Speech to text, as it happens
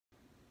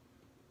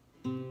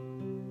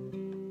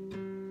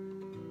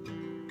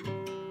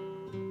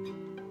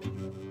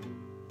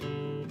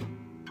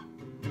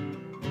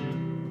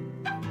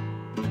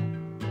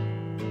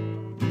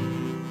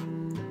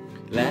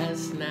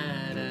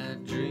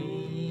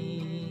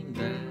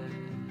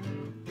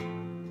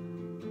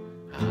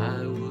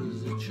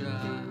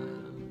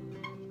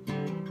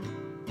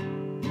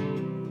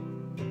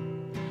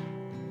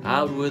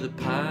out where the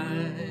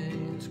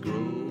pines grow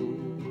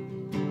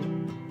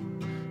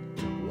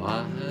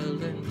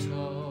wild and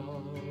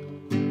tall.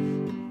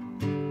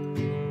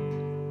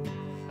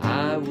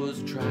 I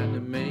was trying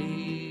to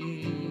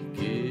make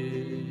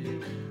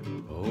it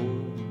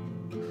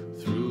home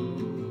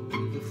through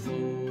the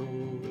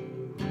forest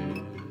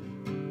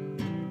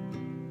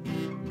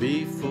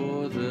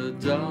before the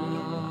dawn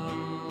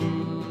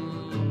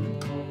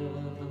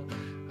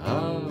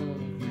of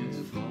this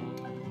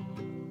fall.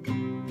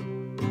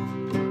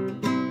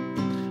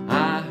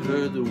 I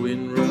heard the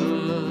wind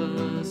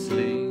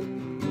rustling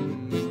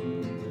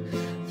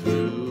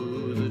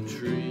through the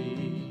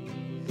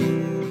trees,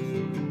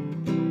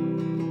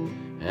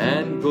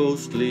 and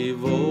ghostly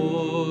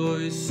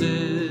voices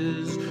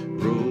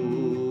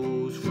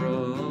rose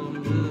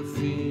from the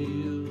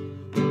field.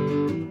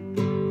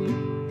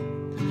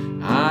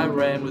 I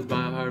ran with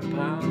my heart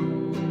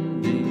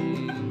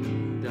pounding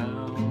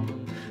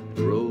down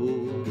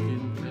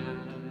broken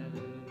path,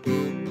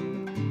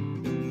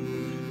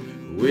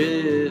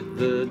 with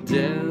the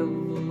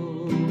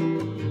devil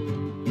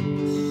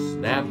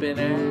snapping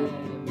at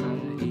my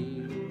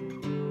heel.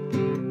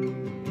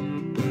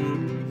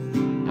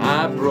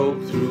 I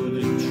broke through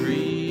the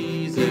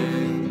trees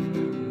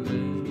and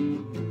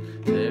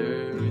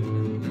there in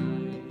the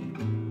night,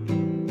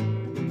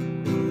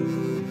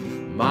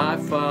 my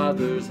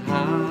father's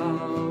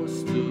house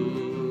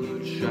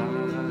stood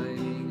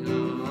shining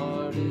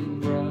hard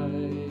and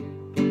bright.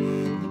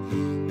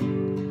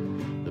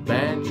 The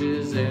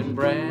branches and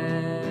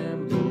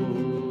brambles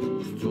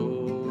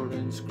tore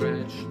and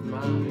scratched my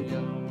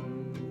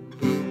arm,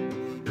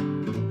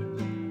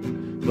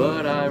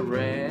 but I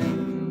ran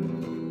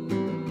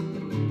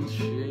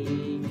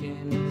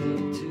shaking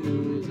into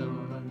his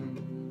arms.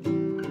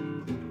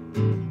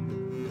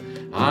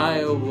 I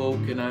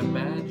awoke and I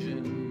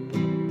imagined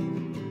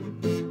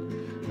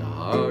the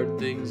hard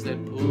things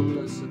that pull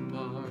us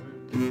apart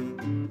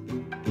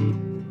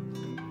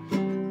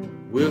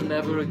will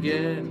never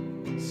again,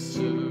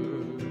 sir,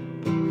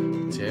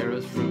 tear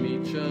us from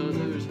each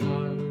other's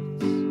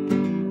hearts.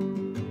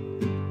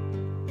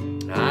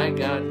 I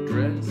got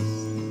dressed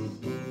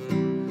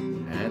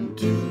and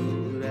to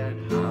that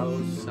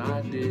house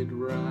I did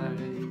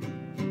ride,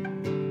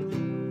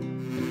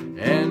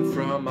 and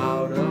from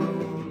out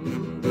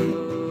on the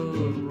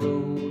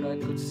road I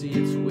could see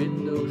its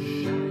windows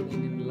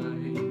shining in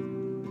light.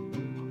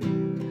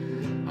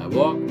 I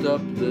walked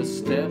up the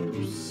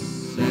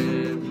steps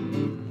and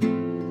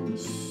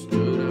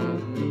stood on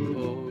the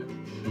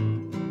porch.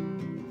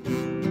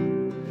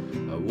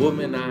 A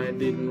woman I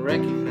didn't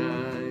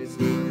recognize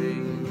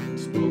came and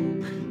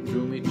spoke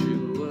through me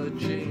to a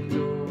chain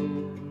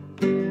door.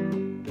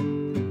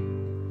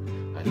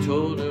 I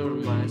told her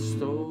my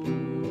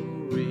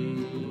story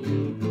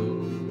and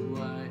who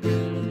I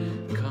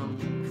had come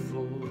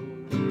for.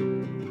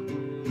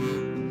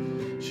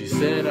 She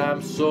said,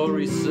 "I'm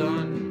sorry,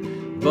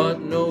 son,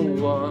 but no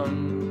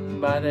one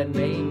by that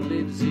name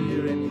lives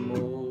here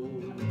anymore.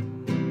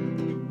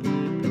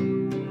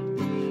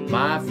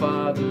 My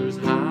father's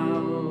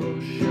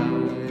house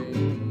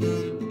shines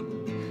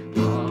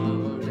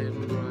hard and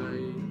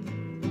bright.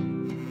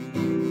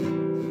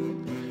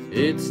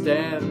 It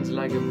stands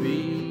like a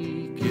beacon